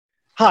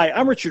Hi,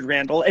 I'm Richard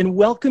Randall, and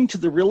welcome to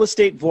the Real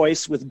Estate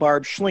Voice with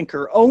Barb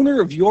Schlinker,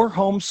 owner of Your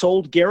Home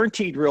Sold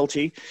Guaranteed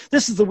Realty.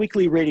 This is the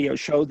weekly radio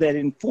show that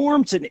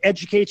informs and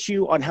educates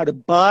you on how to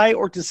buy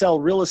or to sell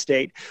real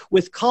estate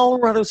with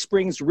Colorado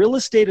Springs Real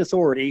Estate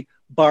Authority,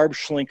 Barb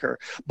Schlinker.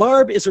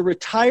 Barb is a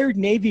retired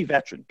Navy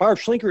veteran. Barb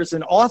Schlinker is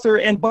an author,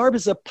 and Barb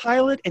is a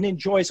pilot and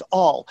enjoys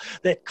all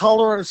that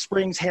Colorado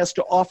Springs has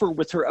to offer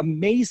with her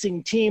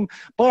amazing team.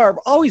 Barb,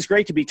 always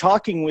great to be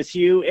talking with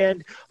you.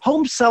 And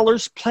home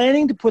sellers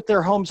planning to put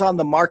their homes on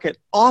the market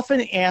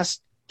often ask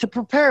to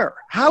prepare.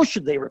 How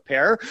should they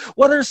prepare?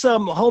 What are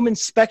some home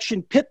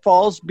inspection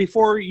pitfalls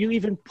before you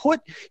even put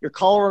your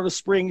Colorado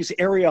Springs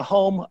area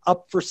home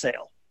up for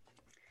sale?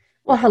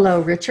 Well, hello,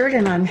 Richard,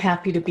 and I'm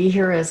happy to be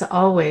here as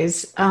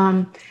always.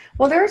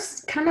 Well,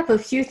 there's kind of a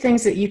few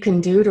things that you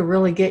can do to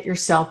really get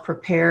yourself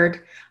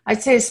prepared.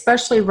 I'd say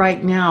especially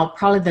right now,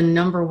 probably the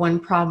number one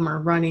problem we're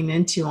running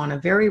into on a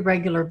very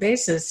regular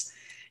basis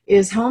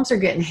is homes are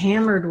getting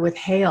hammered with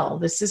hail.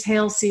 This is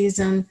hail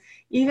season.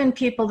 Even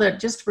people that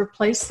just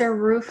replaced their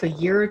roof a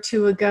year or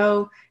two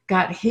ago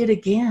got hit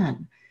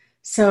again.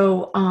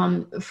 So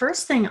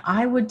first thing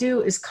I would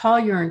do is call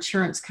your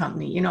insurance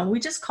company. You know, we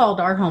just called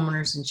our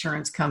homeowners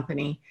insurance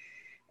company,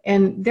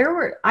 and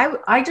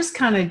I just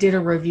kind of did a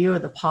review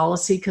of the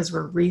policy because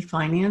we're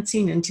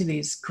refinancing into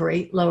these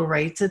great low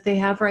rates that they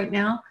have right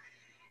now.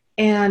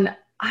 And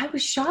I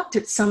was shocked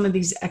at some of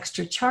these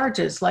extra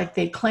charges. Like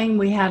they claim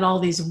we had all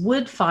these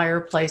wood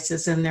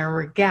fireplaces and there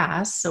were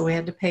gas, so we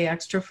had to pay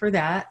extra for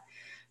that.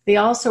 They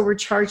also were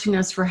charging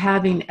us for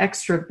having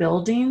extra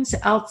buildings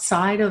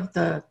outside of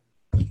the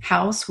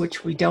house,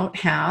 which we don't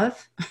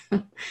have.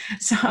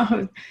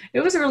 So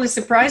it was really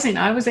surprising.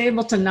 I was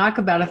able to knock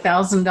about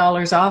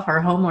 $1,000 off our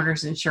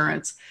homeowners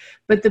insurance.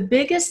 But the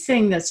biggest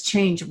thing that's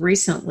changed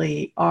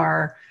recently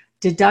are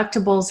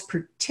deductibles,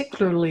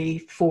 particularly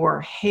for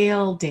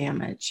hail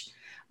damage,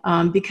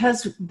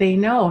 because they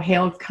know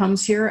hail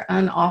comes here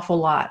an awful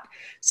lot.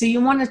 So you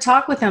want to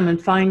talk with them and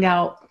find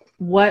out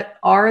what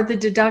are the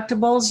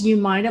deductibles. You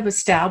might have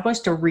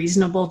established a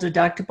reasonable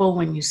deductible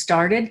when you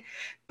started,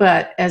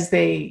 but as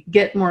they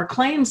get more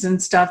claims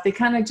and stuff, they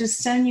kind of just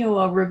send you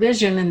a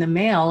revision in the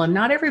mail, and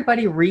not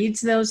everybody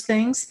reads those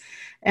things.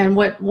 And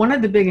what one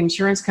of the big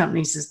insurance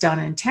companies has done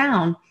in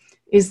town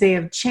is they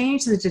have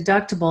changed the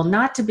deductible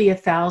not to be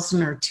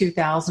 $1,000 or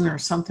 $2,000 or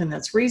something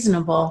that's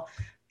reasonable,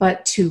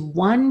 but to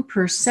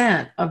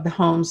 1% of the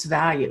home's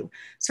value.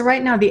 So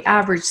right now, the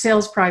average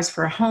sales price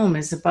for a home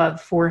is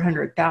above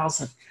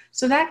 $400,000.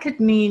 So that could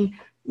mean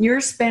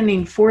you're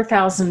spending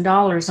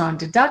 $4,000 on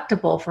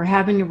deductible for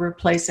having to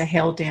replace a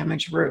hail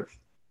damaged roof.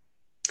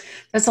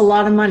 That's a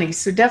lot of money.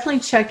 So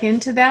definitely check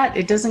into that.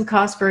 It doesn't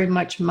cost very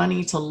much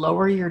money to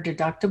lower your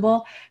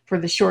deductible for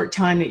the short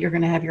time that you're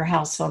going to have your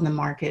house on the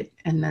market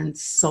and then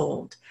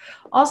sold.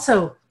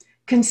 Also,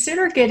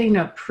 consider getting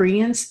a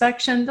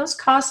pre-inspection. Those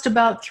cost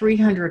about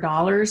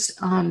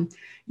 $300.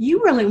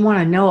 You really want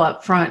to know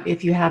up front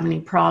if you have any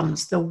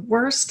problems. The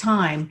worst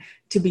time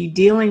to be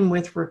dealing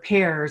with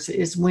repairs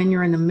is when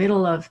you're in the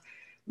middle of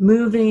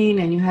moving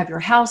and you have your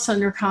house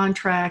under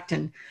contract.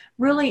 And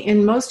really,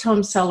 in most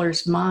home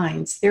sellers'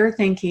 minds, they're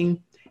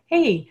thinking,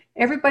 hey,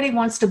 everybody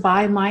wants to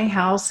buy my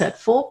house at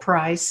full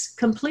price,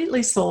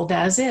 completely sold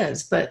as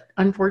is. But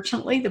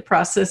unfortunately, the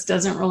process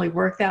doesn't really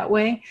work that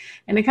way,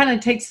 and it kind of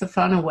takes the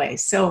fun away.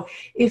 So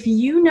if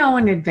you know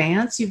in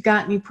advance you've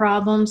got any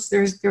problems,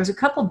 there's a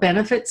couple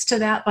benefits to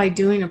that by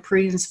doing a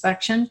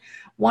pre-inspection.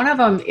 One of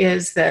them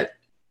is that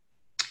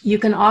you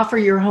can offer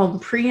your home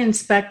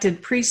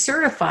pre-inspected,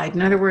 pre-certified.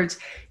 In other words,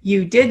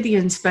 you did the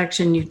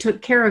inspection, you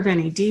took care of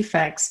any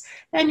defects,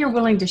 and you're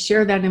willing to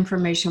share that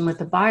information with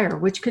the buyer,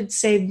 which could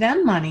save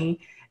them money,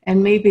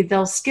 and maybe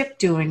they'll skip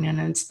doing an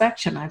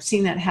inspection. I've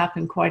seen that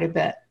happen quite a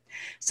bit.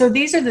 So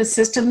these are the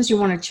systems you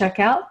want to check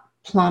out: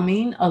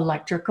 plumbing,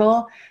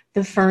 electrical,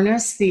 the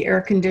furnace, the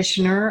air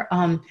conditioner.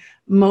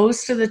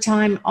 Most of the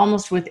time,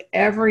 almost with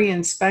every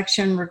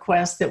inspection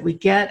request that we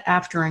get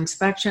after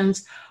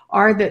inspections,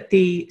 are that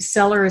the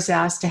seller is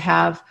asked to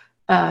have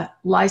a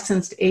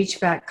licensed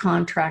HVAC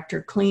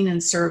contractor clean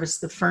and service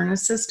the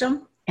furnace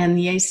system and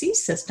the AC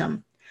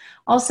system.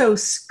 Also, a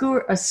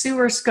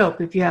sewer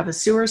scope. If you have a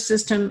sewer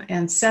system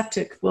and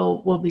septic,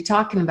 we'll be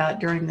talking about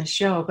during the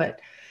show, but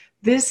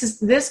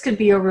this could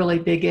be a really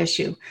big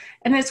issue.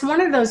 And it's one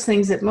of those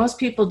things that most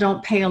people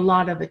don't pay a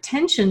lot of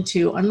attention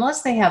to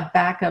unless they have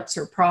backups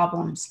or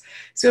problems.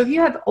 So if you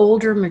have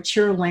older,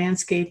 mature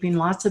landscaping,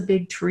 lots of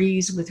big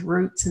trees with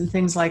roots and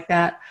things like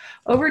that,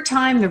 over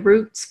time the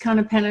roots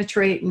kind of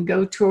penetrate and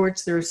go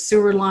towards their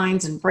sewer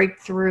lines and break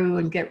through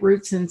and get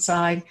roots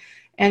inside,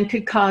 and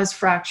could cause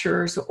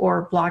fractures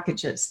or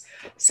blockages.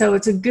 So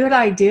it's a good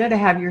idea to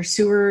have your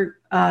sewer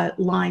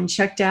line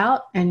checked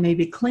out and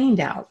maybe cleaned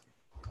out.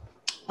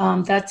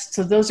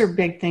 So those are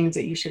big things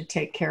that you should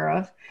take care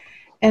of.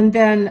 And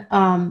then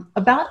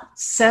about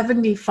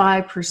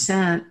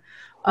 75%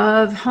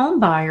 of home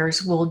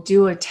buyers will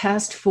do a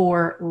test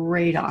for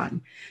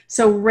radon.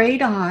 So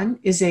radon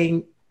is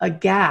a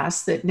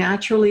gas that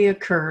naturally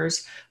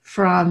occurs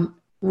from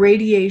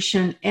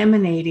radiation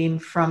emanating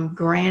from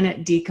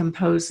granite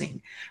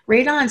decomposing.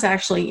 Radon's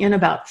actually in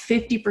about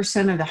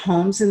 50% of the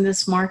homes in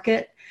this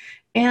market.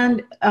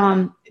 And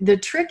the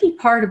tricky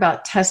part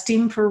about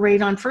testing for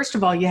radon, first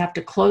of all, you have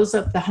to close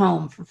up the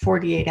home for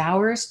 48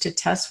 hours to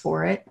test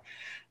for it.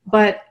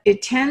 But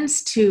it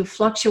tends to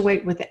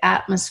fluctuate with the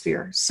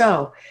atmosphere.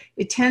 So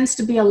it tends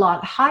to be a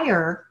lot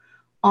higher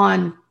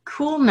on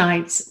cool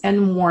nights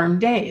and warm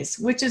days,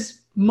 which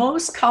is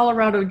most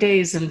Colorado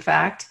days, in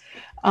fact.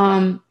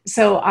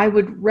 So I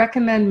would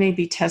recommend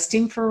maybe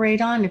testing for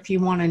radon if you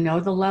want to know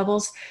the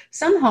levels.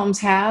 Some homes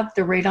have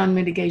the radon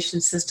mitigation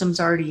systems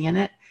already in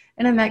it.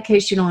 And in that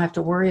case, you don't have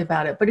to worry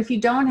about it. But if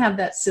you don't have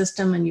that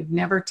system and you've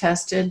never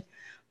tested,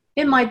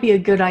 it might be a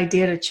good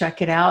idea to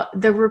check it out.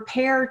 The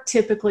repair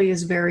typically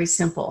is very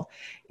simple.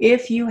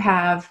 If you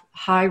have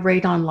high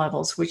radon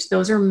levels, which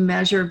those are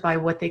measured by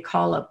what they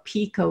call a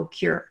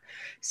picocure.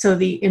 So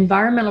the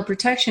Environmental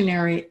Protection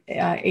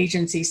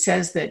Agency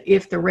says that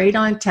if the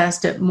radon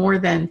test at more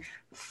than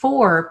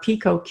 4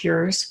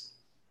 picocures,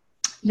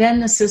 then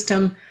the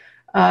system,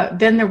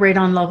 then the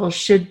radon level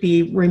should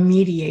be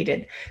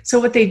remediated. So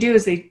what they do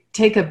is they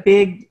take a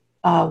big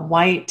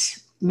white,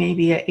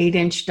 maybe an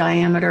 8-inch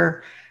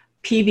diameter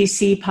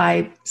PVC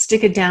pipe,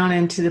 stick it down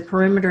into the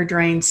perimeter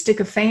drain,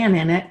 stick a fan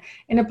in it,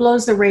 and it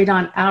blows the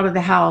radon out of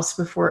the house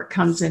before it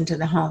comes into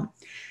the home.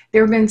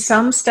 There have been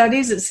some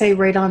studies that say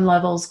radon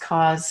levels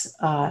cause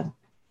lung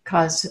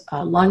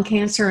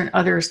cancer and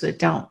others that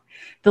don't.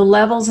 The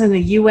levels in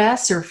the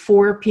US are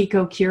 4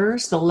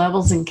 picocures. The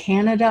levels in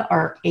Canada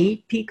are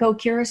 8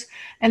 picocures.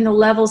 And the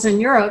levels in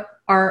Europe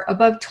are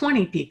above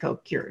 20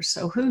 picocures.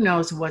 So who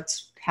knows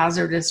what's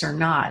hazardous or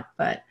not,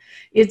 but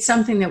it's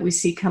something that we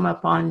see come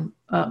up on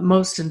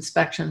most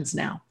inspections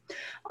now.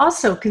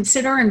 Also,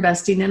 consider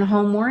investing in a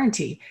home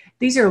warranty.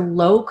 These are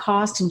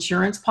low-cost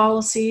insurance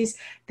policies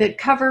that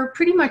cover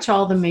pretty much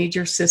all the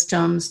major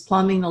systems: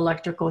 plumbing,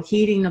 electrical,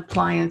 heating,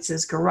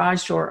 appliances,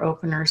 garage door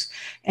openers.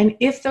 And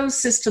if those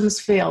systems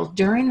fail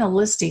during the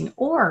listing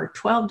or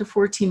 12 to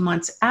 14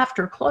 months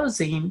after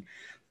closing,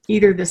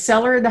 either the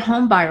seller or the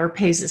home buyer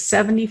pays a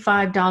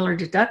 $75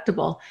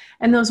 deductible,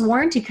 and those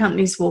warranty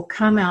companies will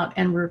come out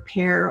and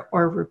repair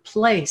or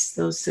replace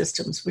those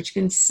systems, which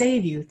can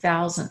save you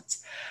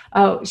thousands.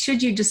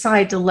 Should you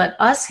decide to let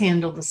us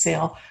handle the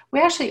sale, we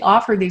actually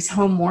offer these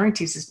home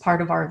warranties as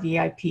part of our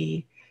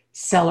VIP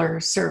seller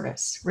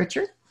service.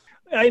 Richard?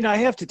 And I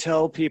have to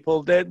tell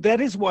people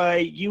that is why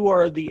you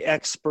are the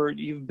expert.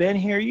 You've been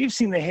here, you've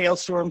seen the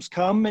hailstorms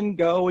come and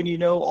go, and you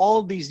know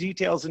all these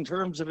details in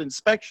terms of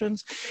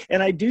inspections.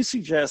 And I do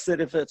suggest that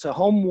if it's a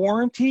home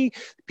warranty,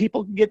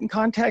 people can get in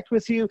contact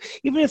with you,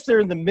 even if they're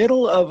in the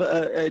middle of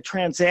a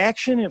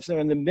transaction, if they're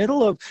in the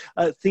middle of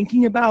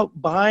thinking about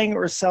buying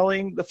or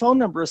selling. The phone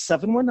number is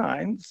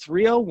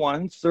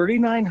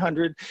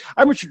 719-301-3900.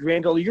 I'm Richard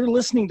Randall. You're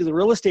listening to The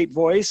Real Estate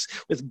Voice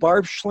with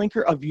Barb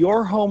Schlinker of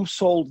Your Home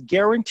Sold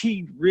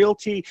Guaranteed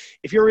Realty.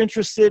 If you're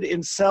interested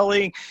in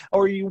selling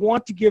or you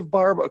want to give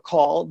Barb a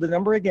call, the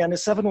number again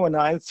is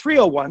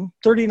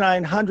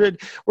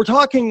 719-301-3900. We're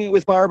talking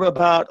with Barb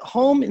about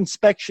home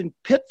inspection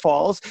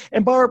pitfalls.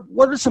 And Barb,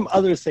 what are some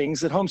other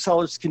things that home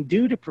sellers can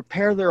do to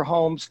prepare their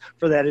homes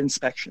for that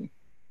inspection?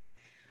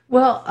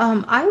 Well,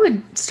 I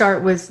would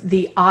start with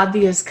the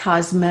obvious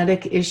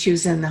cosmetic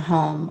issues in the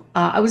home.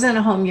 I was in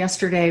a home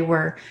yesterday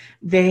where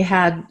they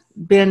had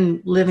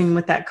been living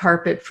with that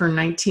carpet for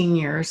 19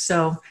 years.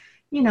 So,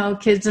 you know,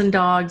 kids and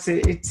dogs,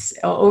 it's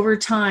over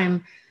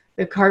time,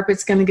 the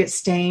carpet's going to get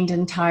stained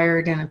and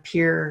tired and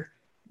appear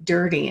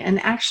dirty. And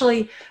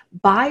actually,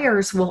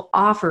 buyers will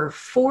offer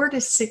 4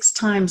 to 6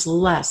 times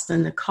less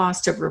than the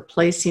cost of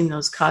replacing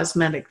those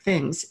cosmetic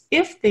things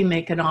if they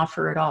make an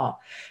offer at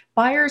all.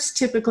 Buyers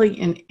typically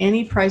in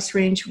any price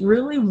range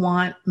really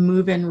want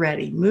move-in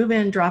ready. Move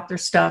in, drop their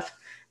stuff,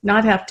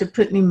 not have to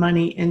put any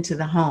money into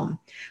the home.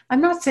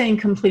 I'm not saying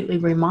completely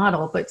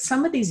remodel, but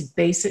some of these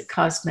basic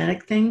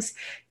cosmetic things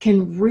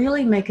can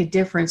really make a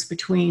difference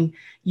between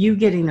you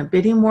getting a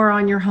bidding war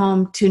on your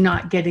home to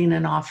not getting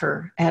an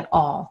offer at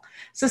all.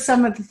 So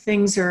some of the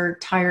things are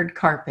tired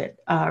carpet,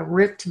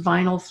 ripped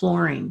vinyl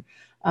flooring,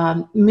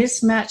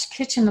 mismatched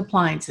kitchen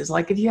appliances.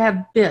 Like if you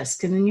have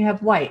bisque and then you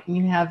have white and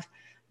you have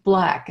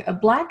black.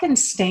 Black and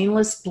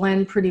stainless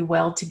blend pretty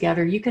well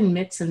together. You can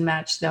mix and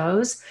match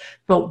those,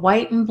 but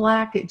white and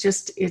black,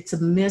 it's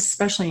a miss,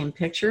 especially in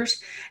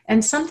pictures.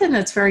 And something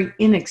that's very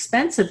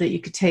inexpensive that you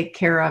could take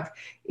care of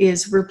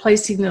is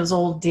replacing those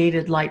old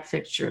dated light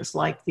fixtures,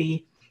 like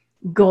the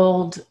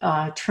gold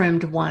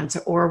trimmed ones,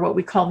 or what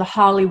we call the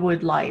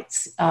Hollywood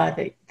lights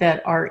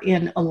that are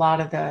in a lot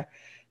of the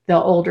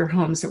older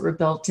homes that were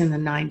built in the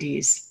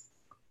 90s.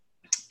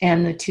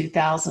 And the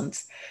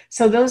 2000s.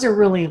 So those are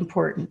really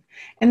important.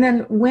 And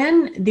then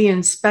when the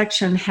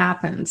inspection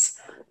happens,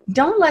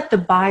 don't let the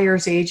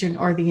buyer's agent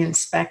or the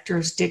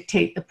inspectors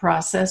dictate the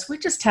process. We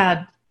just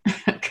had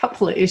a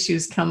couple of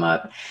issues come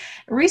up.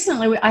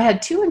 Recently, I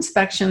had 2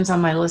 inspections on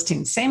my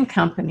listing, same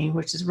company,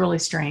 which is really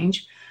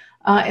strange.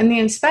 And the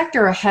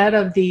inspector ahead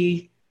of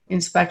the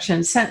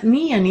inspection sent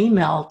me an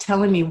email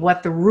telling me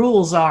what the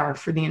rules are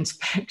for the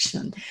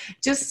inspection.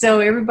 Just so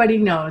everybody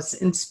knows,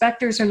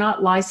 inspectors are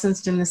not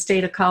licensed in the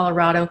state of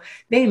Colorado.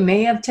 They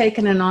may have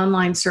taken an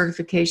online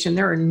certification.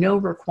 There are no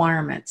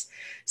requirements.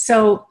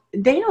 So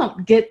they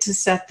don't get to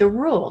set the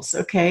rules,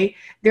 okay?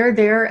 They're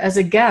there as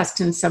a guest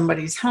in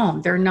somebody's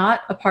home. They're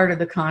not a part of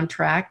the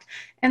contract,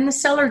 and the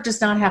seller does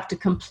not have to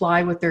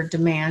comply with their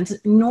demands,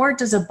 nor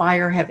does a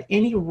buyer have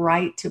any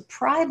right to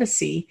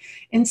privacy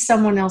in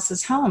someone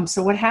else's home.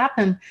 So what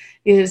happened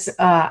is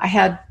I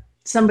had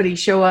somebody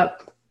show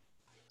up,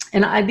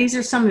 and these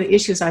are some of the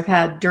issues I've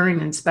had during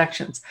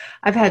inspections.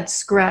 I've had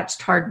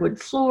scratched hardwood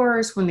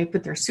floors when they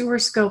put their sewer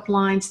scope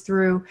lines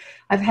through.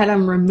 I've had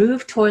them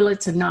remove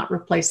toilets and not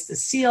replace the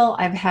seal.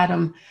 I've had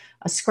them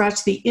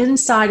scratch the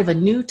inside of a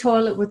new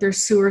toilet with their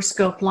sewer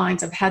scope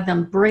lines. I've had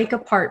them break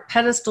apart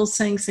pedestal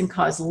sinks and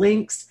cause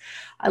leaks.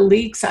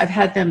 I've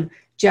had them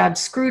jab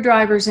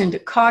screwdrivers into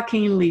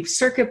caulking, leave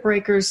circuit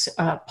breakers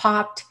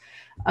popped.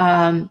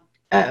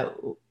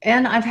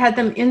 And I've had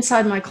them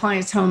inside my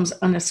clients' homes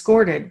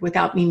unescorted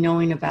without me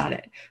knowing about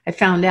it. I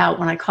found out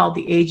when I called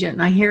the agent,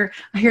 and I hear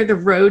the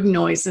road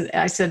noise.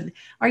 I said,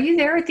 "Are you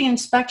there at the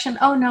inspection?"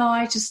 "Oh, no,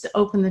 I just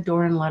opened the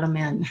door and let them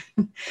in."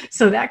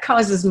 So that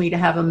causes me to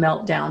have a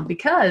meltdown,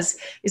 because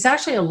it's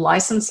actually a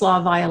license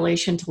law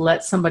violation to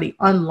let somebody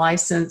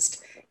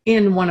unlicensed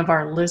in one of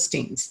our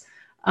listings.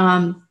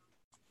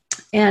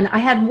 And I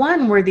had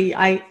one where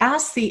I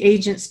asked the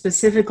agent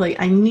specifically,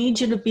 "I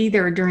need you to be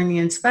there during the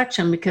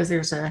inspection because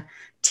there's a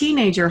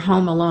teenager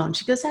home alone."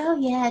 She goes, "Oh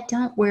yeah,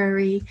 don't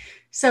worry."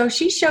 So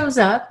she shows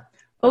up,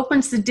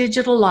 opens the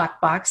digital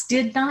lockbox,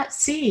 did not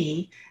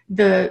see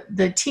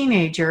the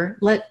teenager,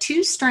 let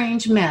two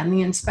strange men,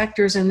 the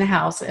inspectors in the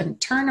house, and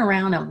turn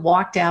around and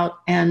walked out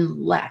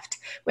and left.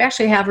 We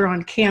actually have her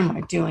on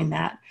camera doing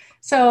that.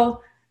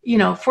 So,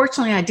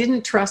 fortunately, I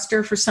didn't trust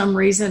her for some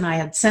reason. I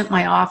had sent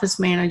my office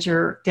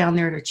manager down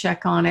there to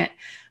check on it.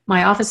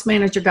 My office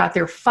manager got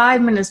there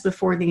 5 minutes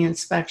before the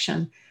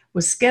inspection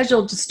was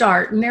scheduled to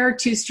start, and there are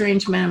two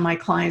strange men in my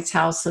client's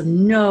house, so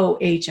no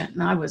agent,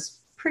 and I was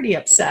pretty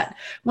upset.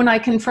 When I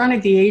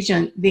confronted the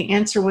agent, the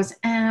answer was,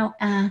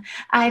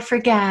 I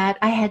forgot.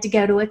 I had to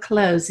go to a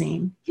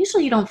closing.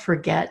 Usually you don't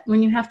forget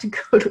when you have to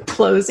go to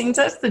closings.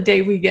 That's the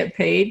day we get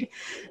paid.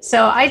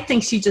 So I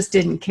think she just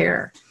didn't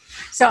care.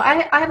 So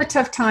I have a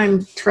tough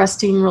time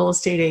trusting real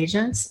estate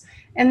agents.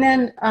 And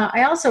then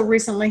I also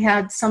recently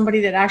had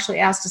somebody that actually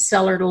asked a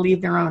seller to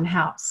leave their own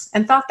house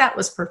and thought that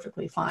was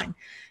perfectly fine.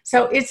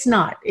 So it's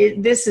not.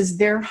 This is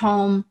their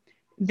home.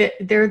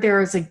 They're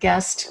there as a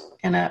guest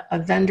and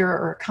a vendor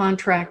or a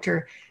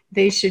contractor.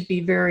 They should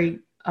be very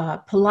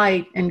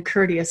polite and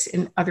courteous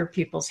in other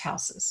people's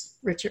houses.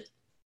 Richard?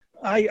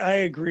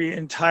 I agree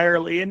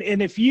entirely.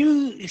 And if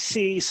you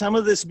see some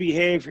of this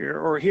behavior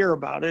or hear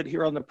about it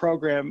here on the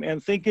program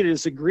and think it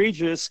is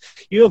egregious,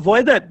 you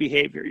avoid that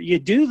behavior. You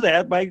do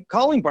that by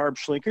calling Barb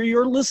Schlinker.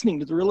 You're listening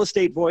to the Real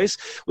Estate Voice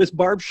with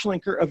Barb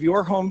Schlinker of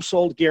Your Home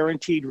Sold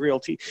Guaranteed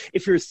Realty.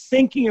 If you're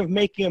thinking of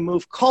making a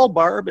move, call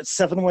Barb at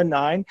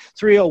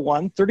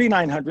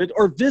 719-301-3900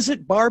 or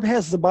visit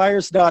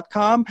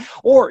barbhasthebuyers.com.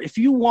 Or if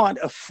you want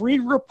a free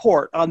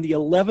report on the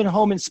 11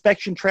 home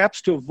inspection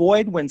traps to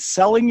avoid when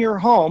selling your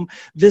home,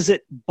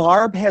 visit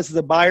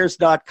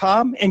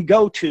barbhasthebuyers.com and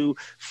go to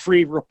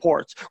free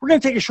reports. We're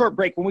going to take a short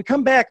break. When we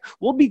come back,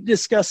 we'll be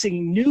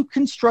discussing new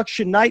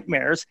construction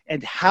nightmares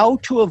and how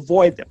to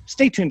avoid them.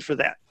 Stay tuned for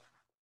that.